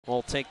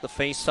will take the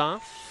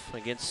face-off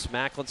against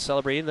Macklin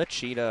Celebrini, the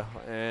Cheetah,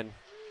 and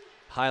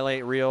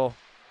highlight reel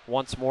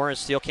once more as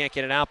Steele can't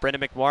get it out.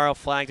 Brendan McMorrow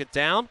flagged it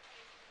down.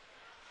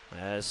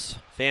 As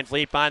Van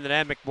Vliet behind the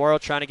net, McMorrow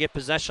trying to get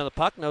possession of the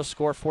puck. No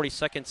score 40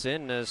 seconds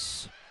in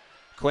as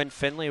Quinn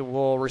Finley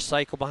will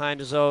recycle behind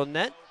his own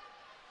net.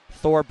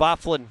 Thor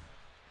Bofflin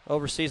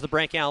oversees the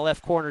breakout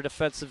left corner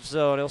defensive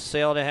zone. He'll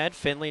sail it ahead.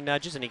 Finley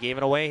nudges, and he gave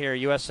it away here.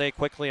 USA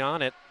quickly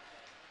on it.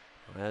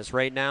 As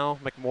right now,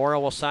 McMorrow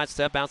will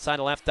sidestep outside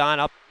the left on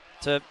up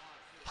to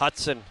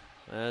Hudson.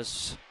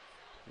 As,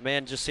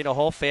 man, just seen a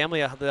whole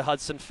family of the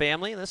Hudson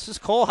family. This is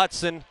Cole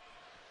Hudson,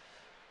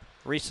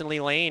 recently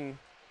Lane,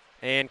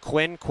 and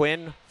Quinn.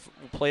 Quinn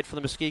played for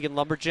the Muskegon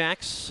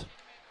Lumberjacks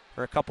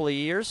for a couple of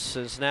years.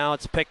 As now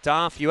it's picked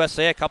off.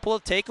 USA, a couple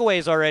of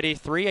takeaways already.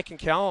 3 I can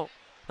count.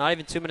 Not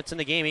even 2 minutes in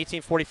the game.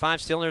 18:45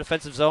 still in their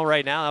defensive zone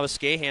right now. That was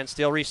Skahan,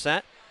 still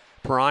reset.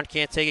 Perron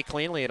can't take it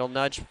cleanly. It'll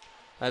nudge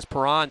as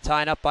Perron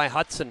tied up by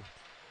Hudson.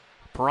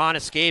 Perron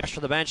escapes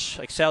from the bench,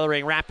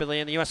 accelerating rapidly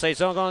in the USA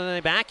zone, going in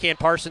the backhand.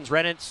 Parsons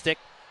read it, stick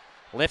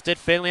lifted.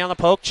 Finley on the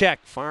poke check.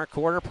 Far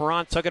corner,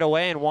 Perron took it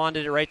away and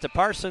wanded it right to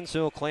Parsons,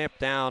 who will clamp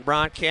down.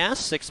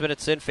 Broadcast, 6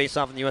 minutes in, face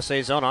off in the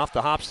USA zone. Off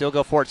the hop, still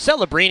go forward.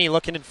 Celebrini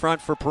looking in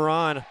front for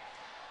Perron.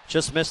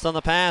 Just missed on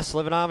the pass.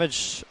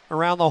 Livanovich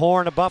around the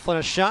horn, a Bufflin,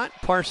 a shot.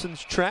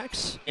 Parsons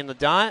tracks in the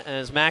dot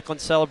as Macklin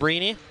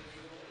Celebrini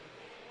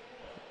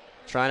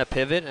trying to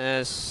pivot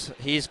as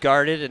he's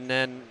guarded, and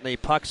then the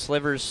puck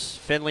slivers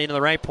Finley into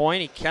the right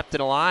point. He kept it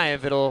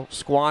alive. It'll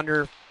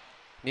squander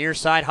near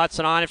side.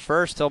 Hudson on it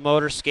first. He'll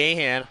motor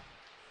Skahan.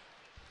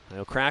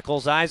 He'll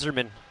crackles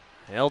Iserman.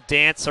 He'll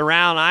dance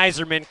around.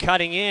 Iserman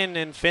cutting in,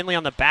 and Finley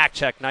on the back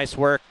check. Nice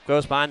work.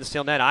 Goes behind the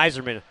steel net.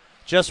 Iserman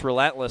just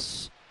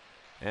relentless.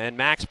 And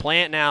Max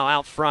Plant now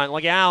out front.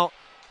 Look out.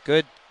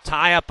 Good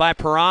tie up by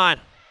Perron.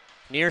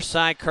 Near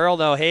side curl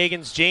though.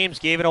 Hagens James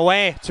gave it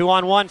away.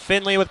 2-on-1.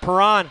 Finley with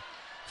Perron.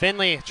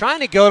 Finley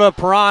trying to go to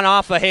Perron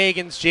off of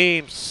Hagens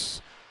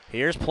James.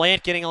 Here's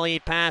Plant getting a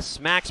lead pass.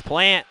 Max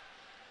Plant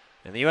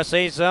in the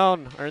USA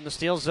zone, or in the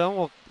Steel zone,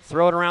 will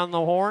throw it around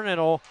the horn.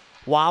 It'll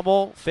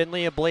wobble.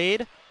 Finley a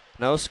blade.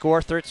 No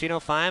score.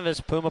 13:05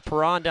 as Puma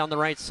Perron down the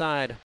right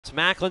side. It's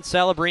Macklin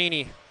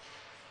Celebrini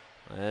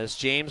as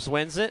James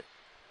wins it.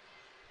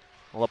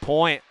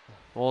 LaPointe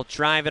will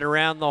drive it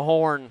around the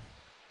horn.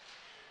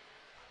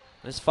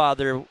 His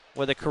father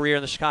with a career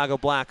in the Chicago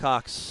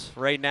Blackhawks.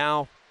 Right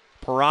now,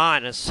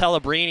 Perron as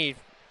Celebrini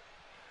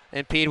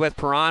impede with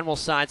Perron will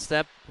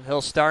sidestep. He'll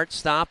start,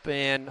 stop,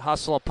 and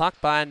hustle a puck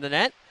behind the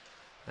net.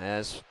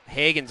 As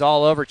Hagen's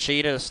all over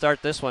Cheetah to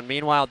start this one.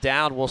 Meanwhile,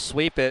 Dowd will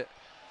sweep it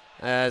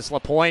as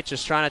LaPointe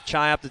just trying to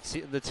tie up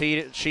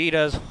the Cheetah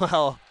as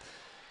well.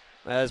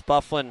 As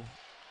Bufflin,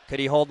 could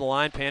he hold the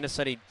line? Panda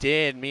said he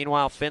did.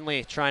 Meanwhile,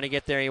 Finley trying to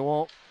get there. He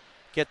won't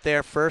get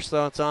there first,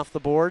 though. It's off the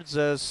boards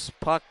as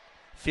puck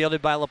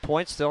fielded by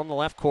LaPointe, still in the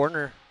left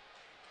corner.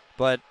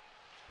 But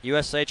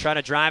USA trying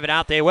to drive it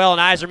out. They will, and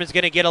Iserman's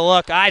going to get a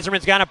look.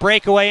 Iserman's got a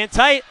breakaway in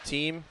tight.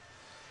 Team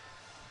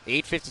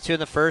 8:52 in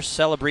the first.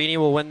 Celebrini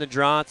will win the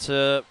draw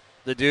to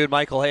the dude,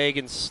 Michael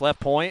Hagen's left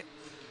point.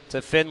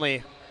 To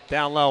Finley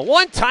down low.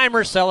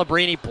 One-timer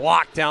Celebrini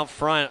blocked down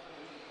front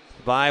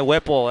by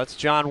Whipple. That's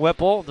John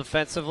Whipple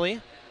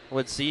defensively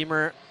with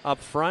Ziemer up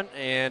front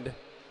and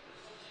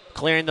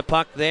clearing the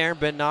puck there.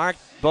 Bednarik,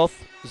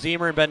 both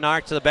Ziemer and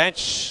Bednarik to the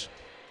bench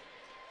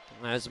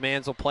as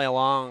Mans will play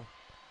along.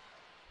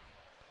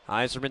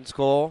 Iserman's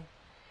goal,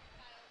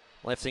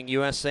 lifting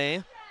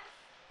USA,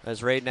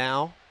 as right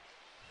now,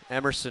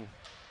 Emerson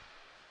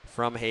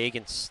from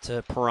Hagens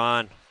to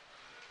Perron.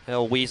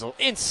 He'll weasel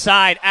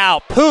inside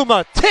out.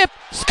 Puma tip,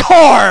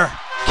 score!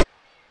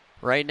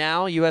 Right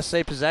now,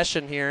 USA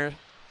possession here.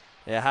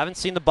 Yeah, haven't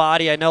seen the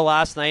body. I know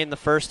last night in the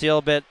first deal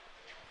a bit,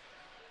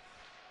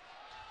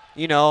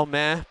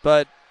 meh,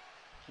 but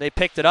they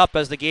picked it up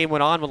as the game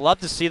went on. Would love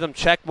to see them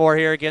check more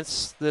here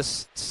against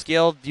this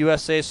skilled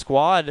USA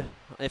squad.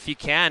 If you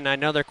can. I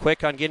know they're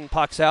quick on getting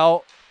pucks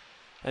out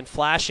and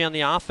flashy on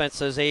the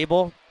offense as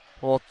Abel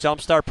will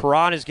jumpstart.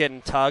 Perron is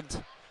getting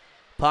tugged.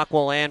 Puck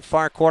will land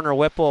far corner.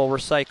 Whipple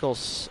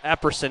recycles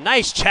Epperson.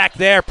 Nice check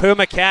there.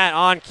 Puma Cat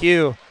on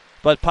cue.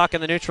 But puck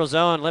in the neutral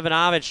zone.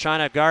 Livanovich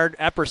trying to guard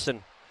Epperson.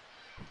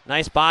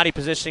 Nice body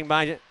positioning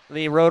by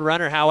the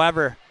Roadrunner.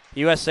 However,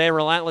 USA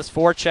relentless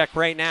forecheck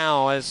right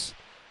now as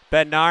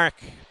Bednarik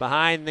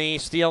behind the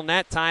steel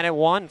net, tied at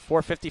 1.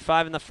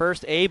 4:55 in the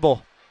first.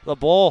 Abel, the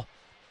bull,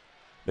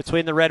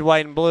 between the red,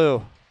 white, and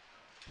blue.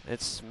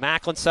 It's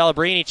Macklin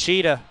Celebrini,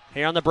 Cheetah,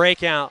 here on the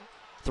breakout.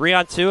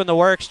 3-on-2 in the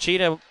works.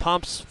 Cheetah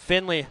pumps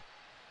Finley.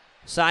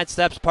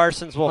 Sidesteps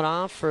Parsons. Will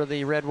off for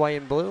the red, white,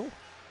 and blue.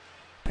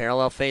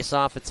 Parallel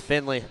face-off, it's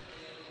Finley.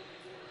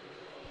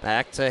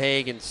 Back to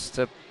Hagens,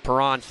 to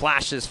Perron.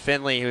 Flashes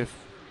Finley, who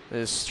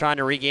is trying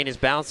to regain his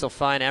balance. He'll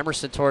find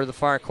Emerson toward the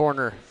far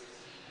corner.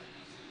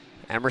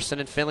 Emerson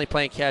and Finley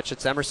playing catch.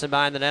 It's Emerson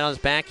behind the net on his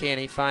backhand.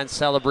 He finds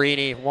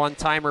Celebrini.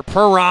 One-timer.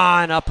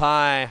 Perron up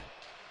high.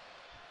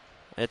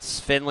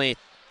 It's Finley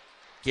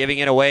giving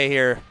it away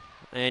here.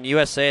 And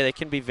USA, they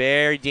can be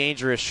very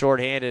dangerous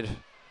shorthanded.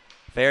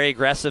 Very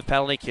aggressive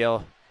penalty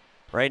kill.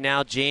 Right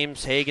now,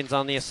 James Hagen's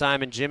on the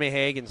assignment. Jimmy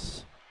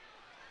Hagen's.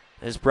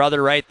 His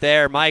brother right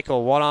there,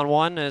 Michael.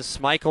 One-on-one is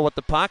Michael with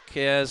the puck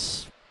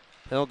as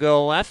he'll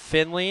go left.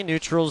 Finley,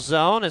 neutral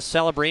zone, as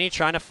Celebrini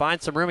trying to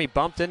find some room. He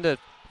bumped into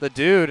the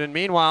dude, and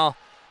meanwhile,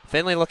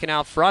 Finley looking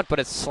out front, but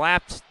it's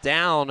slapped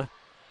down.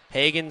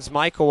 Hagen's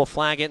Michael will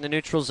flag it in the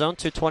neutral zone.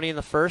 2:20 in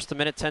the first, a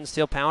minute 10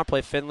 Steel power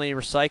play. Finley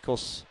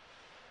recycles.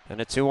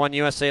 And a 2-1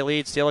 USA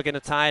lead. Steel looking to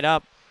tie it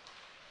up.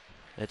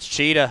 It's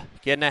Cheetah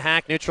getting a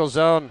hack, neutral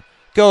zone.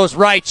 Goes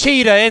right,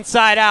 Cheetah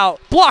inside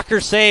out. Blocker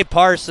save,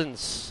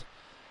 Parsons.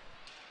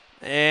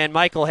 And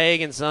Michael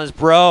Hagen's on his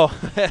bro.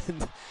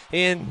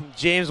 And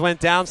James went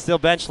down, Steel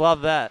bench,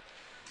 love that.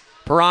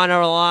 Perron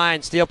over the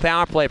line, Steel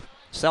power play.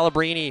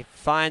 Celebrini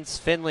finds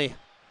Finley.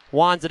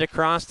 Wands it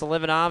across to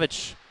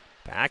Livanovich.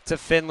 Back to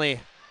Finley.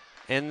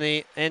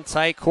 In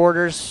tight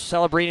quarters,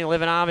 Celebrini,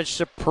 Livanovich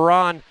to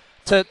Perron.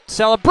 To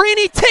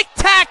Celebrini,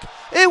 tic-tac!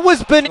 It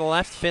was been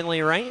left,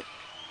 Finley right.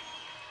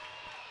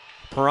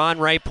 Perron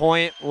right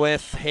point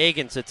with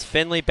Hagens. It's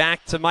Finley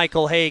back to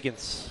Michael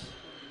Hagens.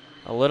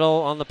 A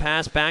little on the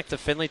pass back to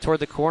Finley toward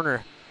the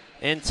corner.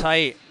 In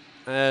tight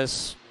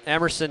as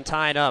Emerson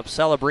tied up.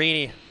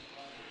 Celebrini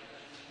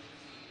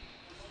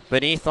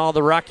beneath all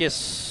the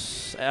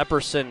ruckus.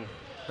 Epperson,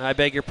 I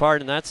beg your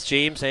pardon. That's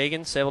James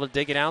Hagens able to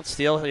dig it out.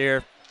 Steel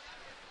here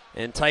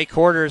in tight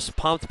quarters,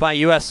 pumped by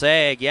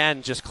USA.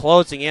 Again, just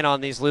closing in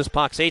on these loose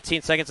pucks.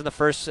 18 seconds in the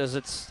first as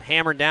it's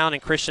hammered down,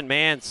 and Christian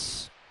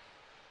Mans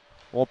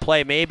will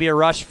play maybe a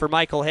rush for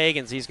Michael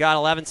Hagens. He's got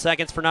 11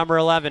 seconds for number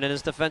 11 in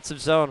his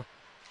defensive zone.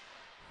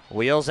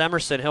 Wheels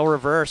Emerson, he'll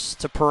reverse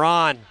to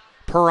Perron.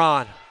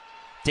 Perron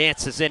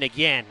dances in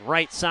again.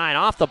 Right side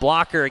off the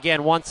blocker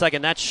again. 1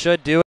 second, that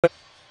should do it.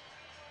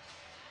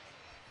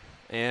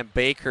 And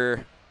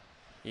Baker,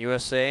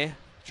 USA,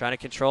 trying to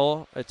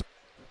control. It's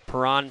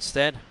Perron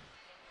instead.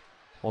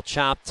 We'll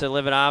chop to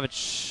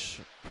Livanovich.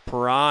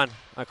 Perron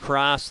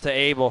across to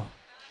Abel.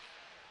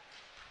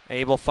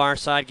 Abel far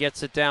side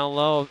gets it down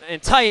low.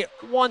 And tight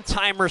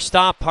one-timer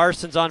stop.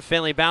 Parsons on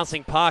Finley.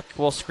 Bouncing puck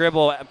will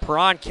scribble.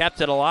 Perron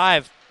kept it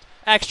alive.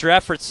 Extra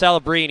effort,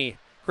 Celebrini.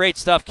 Great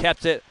stuff,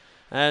 kept it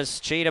as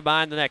Cheetah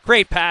behind the net.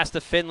 Great pass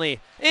to Finley.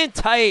 In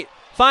tight.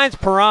 Finds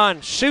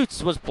Perron.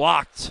 Shoots, was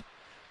blocked.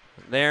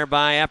 There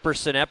by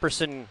Epperson.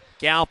 Epperson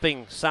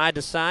galloping side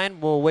to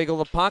side. Will wiggle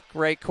the puck.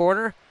 Right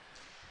corner.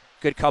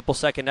 Good couple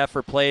second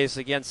effort plays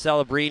against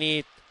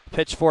Celebrini.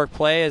 Pitchfork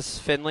play as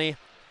Finley.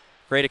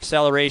 Great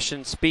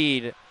acceleration,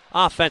 speed.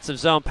 Offensive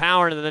zone,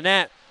 power into the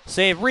net.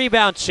 Save,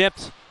 rebound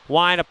chipped.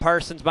 Wide of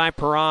Parsons by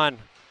Perron.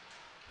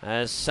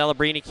 As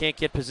Celebrini can't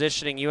get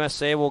positioning,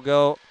 USA will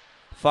go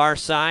far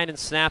side and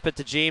snap it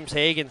to James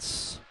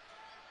Hagens.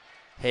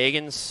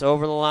 Hagens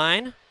over the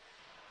line.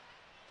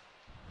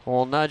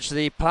 Will nudge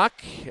the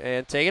puck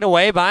and take it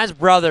away by his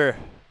brother.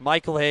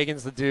 Michael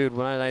Hagens, the dude.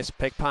 What a nice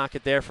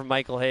pickpocket there from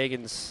Michael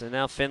Hagens. And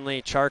now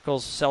Finley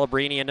charcoals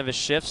Celebrini end of his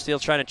shift. Still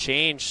trying to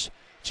change.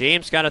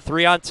 James got a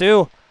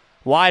 3-on-2.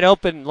 Wide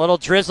open, little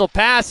drizzle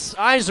pass.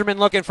 Iserman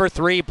looking for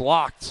three,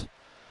 blocked.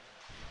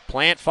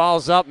 Plant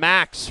falls up,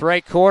 Max,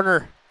 right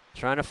corner.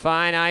 Trying to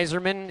find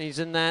Iserman. He's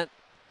in that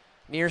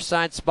near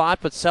side spot,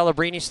 but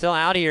Celebrini still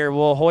out here.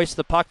 Will hoist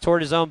the puck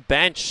toward his own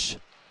bench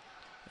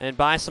and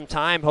buy some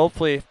time,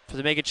 hopefully,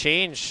 to make a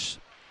change.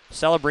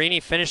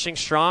 Celebrini finishing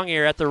strong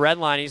here at the red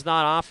line. He's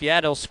not off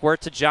yet. He'll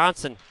squirt to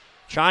Johnson.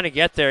 Trying to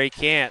get there, he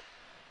can't.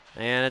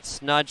 And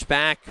it's nudged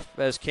back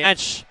as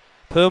catch.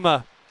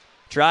 Puma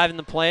driving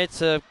the play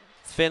to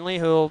Finley,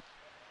 who'll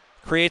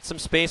create some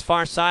space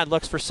far side.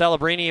 Looks for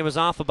Celebrini. It was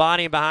off the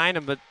body and behind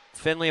him, but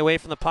Finley away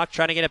from the puck,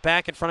 trying to get it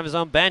back in front of his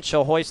own bench.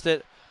 He'll hoist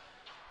it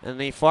in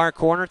the far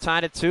corner,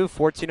 tied at 2.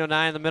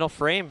 14:09 in the middle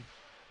frame.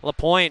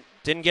 LaPointe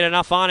didn't get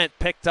enough on it.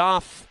 Picked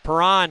off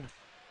Perron.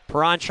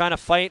 Perron trying to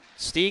fight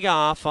Stiga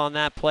off on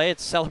that play.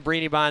 It's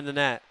Celebrini behind the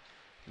net.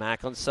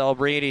 Macklin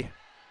Celebrini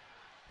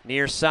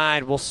near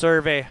side will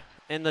survey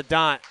in the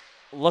dot.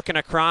 Looking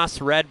across,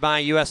 read by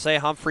USA.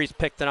 Humphreys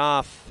picked it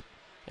off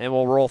and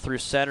will roll through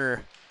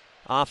center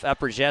off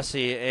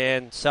Epperjesi,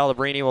 and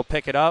Celebrini will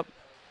pick it up.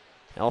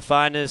 He'll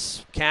find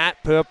his cat,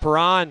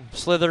 Perron,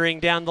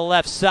 slithering down the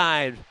left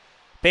side.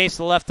 Base of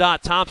the left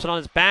dot. Thompson on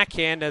his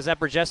backhand as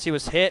Epperjesi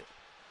was hit,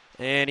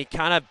 and he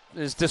kind of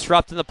is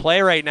disrupting the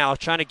play right now,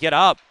 trying to get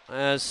up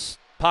as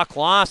puck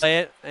lost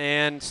it,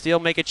 and Steel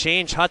make a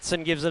change.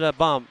 Hudson gives it a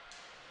bump.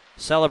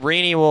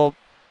 Celebrini will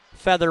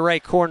feather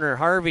right corner.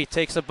 Harvey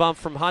takes a bump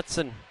from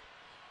Hudson.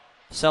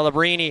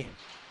 Celebrini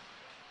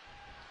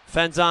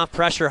fends off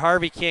pressure.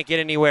 Harvey can't get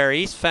anywhere.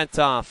 He's fent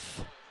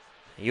off.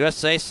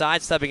 USA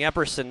sidestepping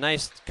Epperson.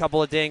 Nice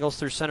couple of dangles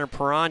through center.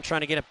 Perron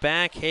trying to get it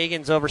back.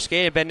 Hagen's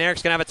overskated.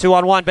 Bednarik's going to have a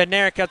 2-on-1.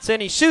 Bednarik cuts in.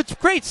 He shoots.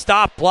 Great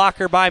stop.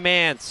 Blocker by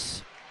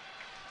Mans.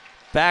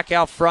 Back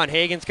out front.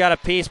 Hagen's got a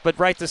piece, but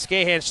right to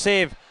Skahan.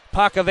 Save.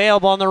 Puck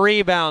available on the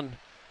rebound.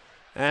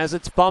 As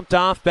it's bumped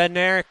off,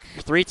 Bednarik.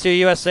 3-2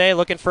 USA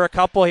looking for a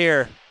couple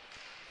here.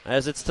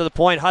 As it's to the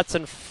point,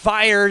 Hudson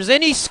fires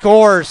and he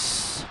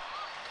scores.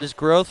 His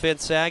growth, Van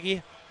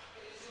Saggy.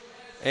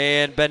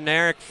 And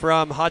Bednarik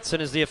from Hudson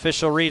is the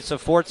official read. So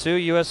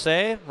 4-2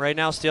 USA. Right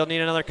now still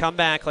need another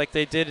comeback like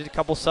they did a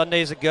couple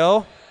Sundays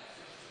ago.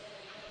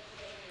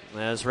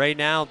 As right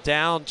now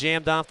down,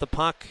 jammed off the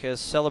puck as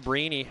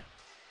Celebrini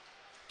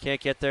can't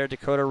get there.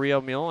 Dakota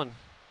Rio Mullen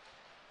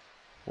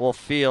will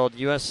field.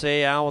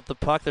 USA out with the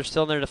puck. They're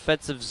still in their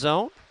defensive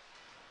zone.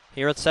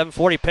 Here at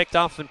 7:40, picked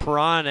off in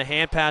Perron, a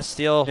hand pass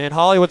steal. And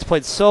Hollywood's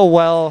played so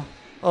well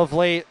of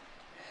late.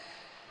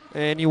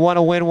 And you want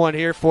to win one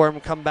here for him,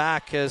 come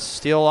back as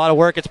Steele, a lot of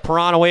work. It's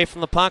Perron away from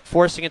the puck,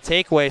 forcing a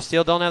takeaway.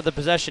 Steele don't have the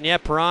possession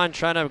yet. Perron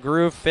trying to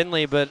groove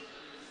Finley, but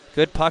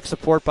good puck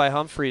support by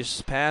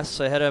Humphreys.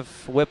 Pass ahead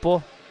of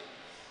Whipple.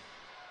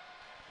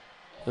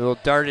 Will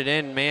dart it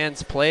in.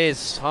 Mans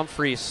plays.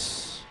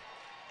 Humphreys.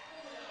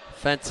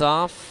 Fence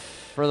off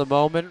for the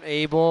moment.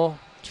 Abel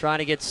trying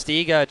to get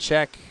Stiga a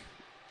check.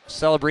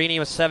 Celebrini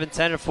with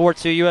 7-10 and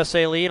 4-2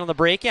 USA lead on the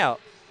breakout.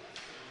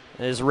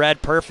 It is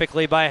read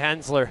perfectly by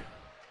Hensler.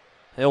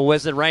 He'll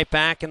whiz it right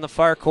back in the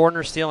far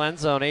corner. Steele end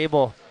zone.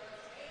 Abel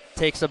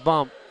takes a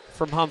bump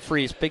from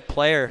Humphreys. Big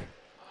player.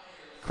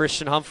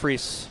 Christian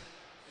Humphreys.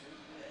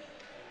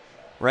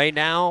 Right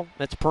now,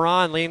 it's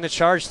Perron leading the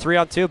charge.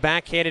 3-on-2.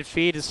 Backhanded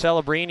feed to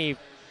Celebrini.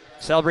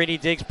 Celebrini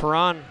digs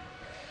Perron.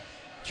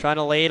 Trying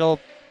to ladle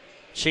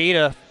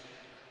Cheetah.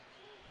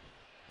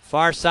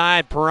 Far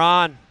side,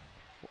 Perron.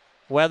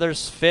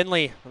 Weathers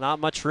Finley. Not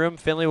much room.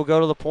 Finley will go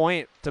to the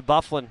point to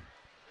Bufflin.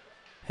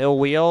 He'll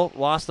wheel.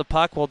 Lost the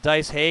puck. Will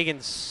dice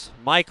Hagens.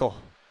 Michael,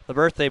 the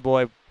birthday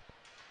boy.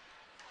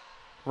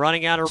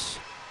 Running out of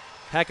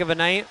heck of a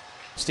night.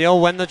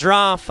 Steele win the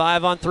draw.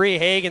 5-on-3.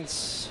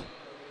 Hagens.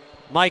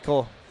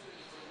 Michael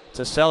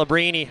to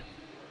Celebrini.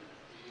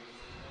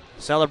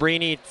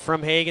 Celebrini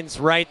from Hagens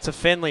right to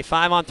Finley.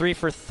 5-on-3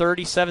 for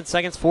 37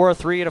 seconds.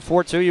 4-3 to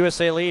 4-2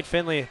 USA lead.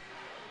 Finley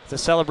to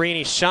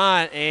Celebrini.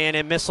 Shot and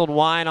it missiled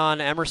wide on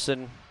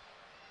Emerson.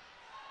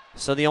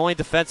 So the only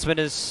defenseman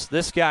is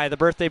this guy, the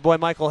birthday boy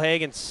Michael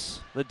Hagens,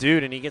 the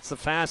dude, and he gets the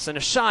pass. And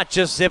a shot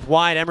just zipped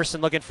wide. Emerson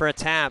looking for a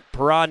tap.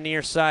 Perron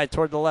near side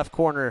toward the left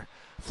corner.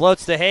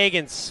 Floats to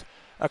Hagens.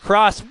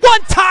 Across,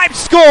 one-time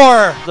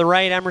score! The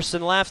right,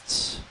 Emerson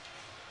left.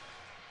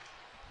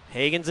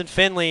 Hagens and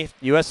Finley,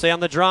 USA on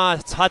the draw.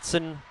 It's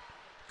Hudson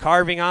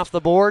carving off the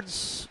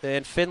boards.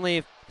 And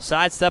Finley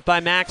sidestep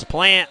by Max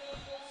Plant.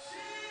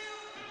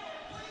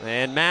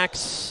 And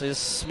Max is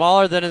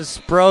smaller than his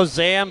bro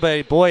Zam,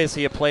 but boy is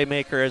he a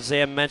playmaker, as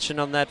Zam mentioned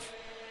on that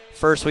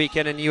first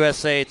weekend in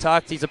USA.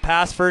 He's a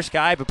pass-first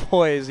guy, but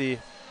boy is he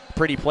a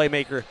pretty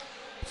playmaker.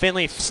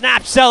 Finley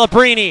snaps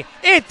Celebrini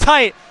in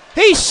tight.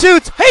 He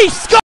shoots. He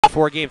scores.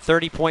 4-game,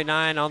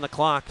 30.9 on the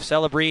clock.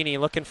 Celebrini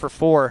looking for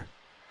 4.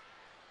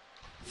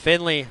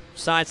 Finley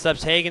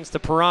sidesteps Hagens to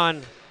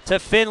Perron to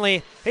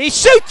Finley. He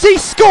shoots. He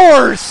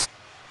scores.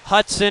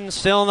 Hudson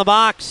still in the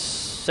box.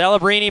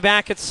 Celebrini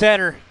back at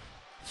center.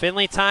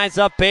 Finley ties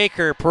up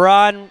Baker.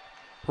 Perron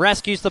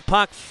rescues the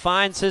puck.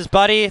 Finds his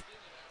buddy.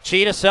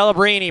 Cheetah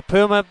Celebrini.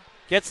 Puma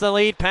gets the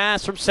lead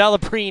pass from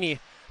Celebrini.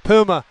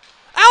 Puma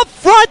out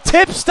front.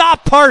 Tip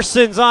stop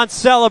Parsons on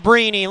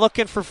Celebrini.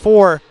 Looking for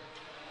 4.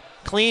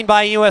 Clean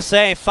by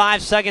USA.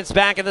 5 seconds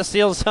back in the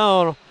Steel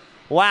zone.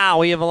 Wow,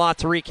 we have a lot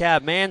to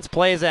recap. Mans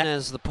plays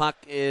as the puck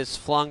is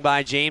flung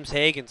by James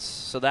Hagens.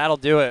 So that'll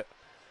do it.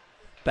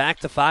 Back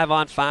to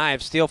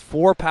 5-on-5. Steel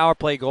 4 power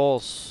play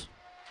goals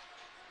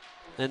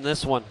in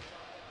this one.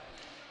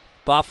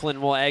 Bufflin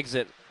will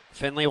exit.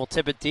 Finley will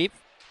tip it deep.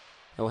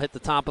 He'll hit the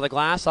top of the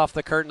glass off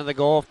the curtain of the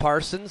goal of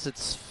Parsons.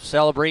 It's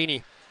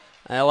Celebrini.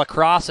 A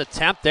lacrosse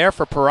attempt there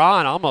for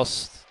Perron.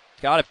 Almost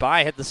got it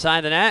by. Hit the side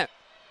of the net.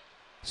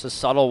 It's a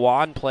subtle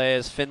wand play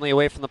as Finley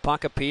away from the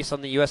puck a piece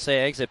on the USA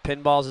exit.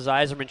 Pinballs as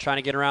Eiserman trying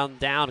to get around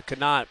down. Could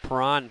not.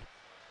 Perron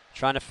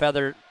trying to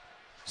feather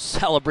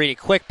Celebrini.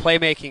 Quick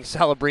playmaking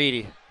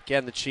Celebrini.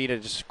 Again, the Cheetah,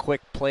 just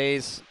quick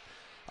plays.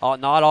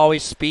 Not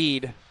always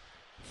speed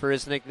for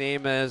his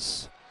nickname,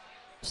 as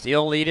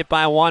Steele lead it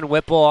by 1.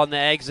 Whipple on the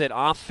exit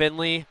off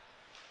Finley.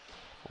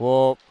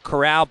 Will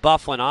corral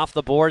Bufflin off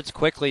the boards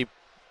quickly.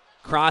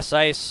 Cross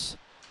ice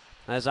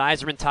as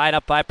Eiserman tied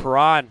up by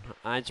Perron.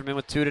 Eiserman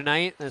with 2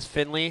 tonight as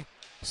Finley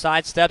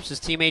sidesteps. His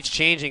teammates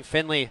changing.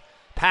 Finley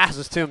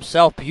passes to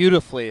himself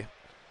beautifully.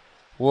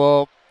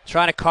 Will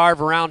try to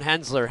carve around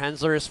Hensler.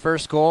 Hensler his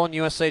first goal in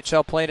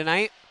USHL play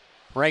tonight.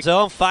 Right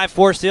zone,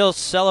 5-4 Steele.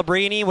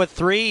 Celebrini with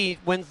 3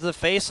 wins the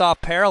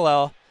face-off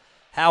parallel.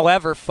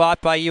 However,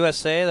 fought by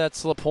USA.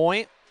 That's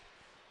LaPointe.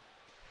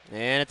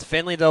 And it's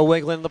Finley, though,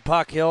 wiggling the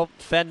puck. He'll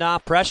fend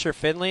off pressure.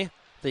 Finley,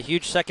 the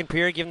huge second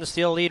period, giving the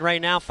Steel lead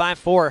right now,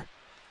 5-4.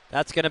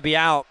 That's going to be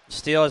out.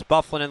 Steel as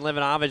Bufflin and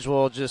Livanovich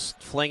will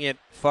just fling it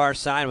far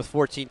side with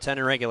 14-10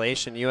 in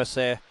regulation.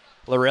 USA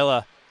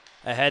Larilla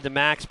ahead to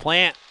Max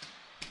Plant.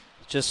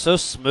 Just so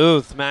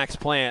smooth, Max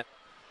Plant.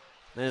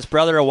 And his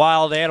brother, a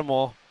wild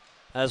animal,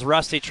 as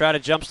Rusty tried to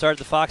jumpstart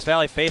the Fox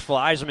Valley faithful.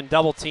 Eiserman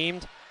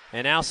double-teamed.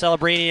 And now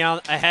Celebrini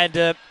ahead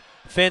to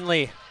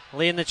Finley,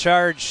 leading the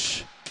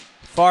charge.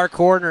 Far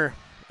corner.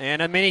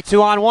 And a mini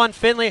 2-on-1.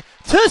 Finley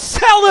to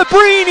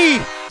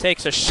Celebrini.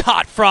 Takes a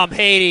shot from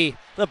Haiti.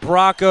 The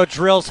Bronco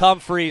drills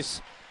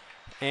Humphreys.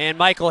 And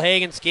Michael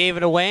Hagens gave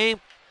it away.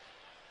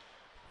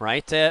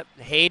 Right to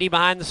Haiti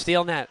behind the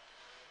steel net.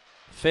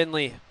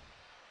 Finley.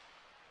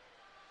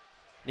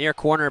 Near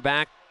corner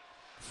back.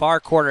 Far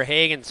corner.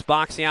 Hagens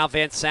boxing out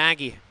Van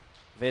Saggy.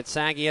 Van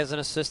Saggy has an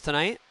assist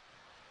tonight.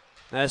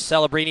 As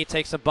Celebrini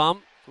takes a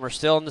bump. We're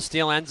still in the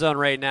steel end zone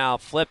right now.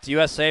 Flipped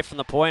USA from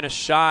the point. A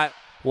shot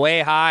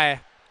way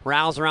high.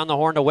 Rouse around the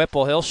horn to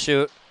Whipple. He'll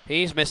shoot.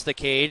 He's missed the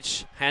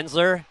cage.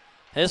 Hensler,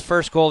 his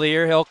first goal of the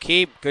year, he'll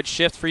keep. Good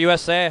shift for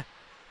USA.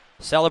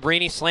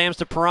 Celebrini slams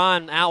to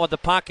Perron out with the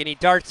puck, and he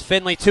darts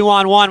Finley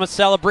 2-on-1 with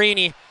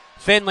Celebrini.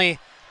 Finley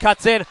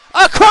cuts in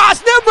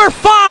across number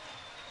 5.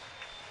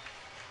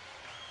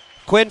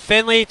 Quinn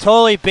Finley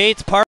totally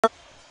baits Park.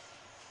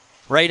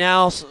 Right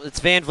now, it's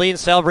Van Vliet and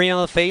Celebrini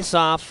on the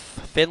face-off.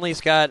 Finley's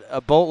got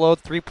a boatload,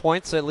 3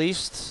 points at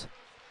least.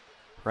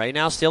 Right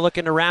now, still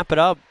looking to wrap it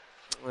up.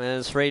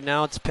 As right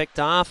now it's picked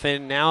off,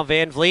 and now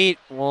Van Vliet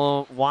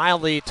will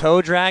wildly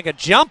toe drag a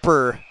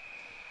jumper.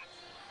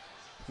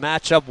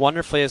 Match up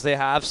wonderfully as they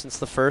have since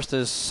the first,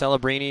 as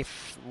Celebrini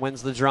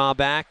wins the draw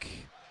back.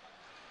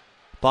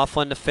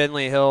 Bufflin to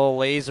Finley. He'll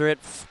laser it,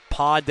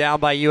 pawed down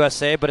by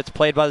USA, but it's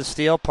played by the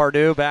steel.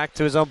 Pardue back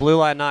to his own blue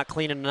line, not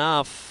clean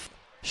enough.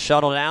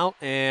 Shuttled out,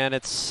 and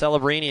it's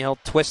Celebrini. He'll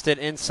twist it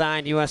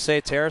inside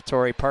USA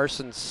territory.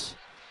 Parsons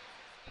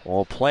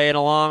will play it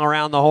along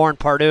around the horn.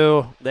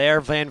 Pardue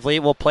there. Van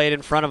Vliet will play it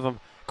in front of him.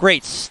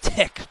 Great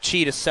stick.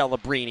 Cheetah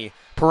Celebrini.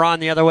 Perron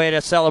the other way to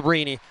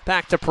Celebrini.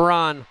 Back to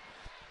Perron.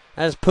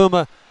 As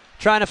Puma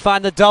trying to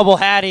find the double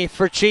hattie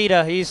for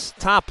Cheetah. He's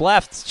top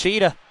left.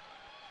 Cheetah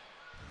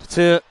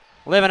to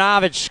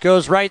Livanovich.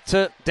 Goes right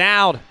to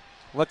Dowd.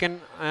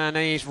 Looking on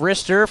a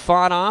wrister.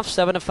 Fought off.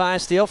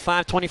 7-5 steal.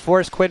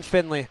 5:24 is Quinn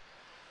Finley.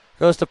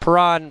 Goes to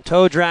Perron,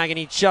 toe drag, and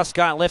he just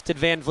got lifted.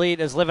 Van Vliet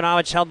as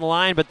Livanovich held the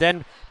line, but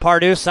then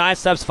Pardue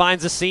sidesteps,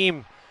 finds the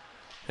seam.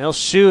 He'll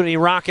shoot, and he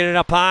rocketed it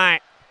up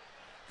high.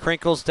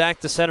 Crinkles deck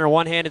to center,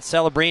 one-handed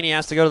Celebrini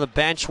has to go to the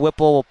bench.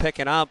 Whipple will pick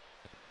it up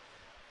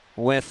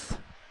with,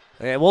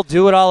 we'll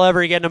do it all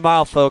over again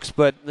tomorrow, folks,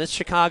 but this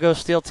Chicago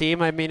Steel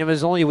team, I mean, it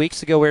was only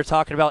weeks ago we were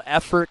talking about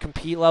effort,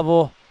 compete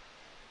level,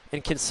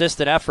 and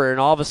consistent effort, and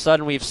all of a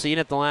sudden we've seen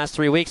it the last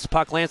 3 weeks.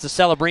 Puck lands to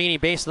Celebrini,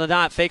 base in the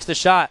dot, fakes the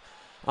shot.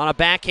 On a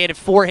backhanded,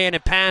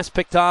 forehanded pass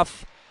picked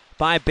off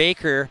by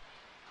Baker.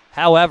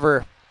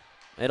 However,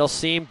 it'll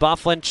seem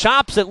Bufflin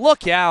chops it.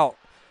 Look out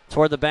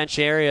toward the bench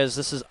areas.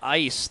 This is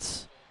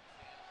iced.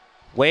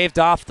 Waved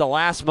off the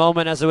last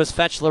moment as it was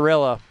fetched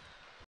Larilla.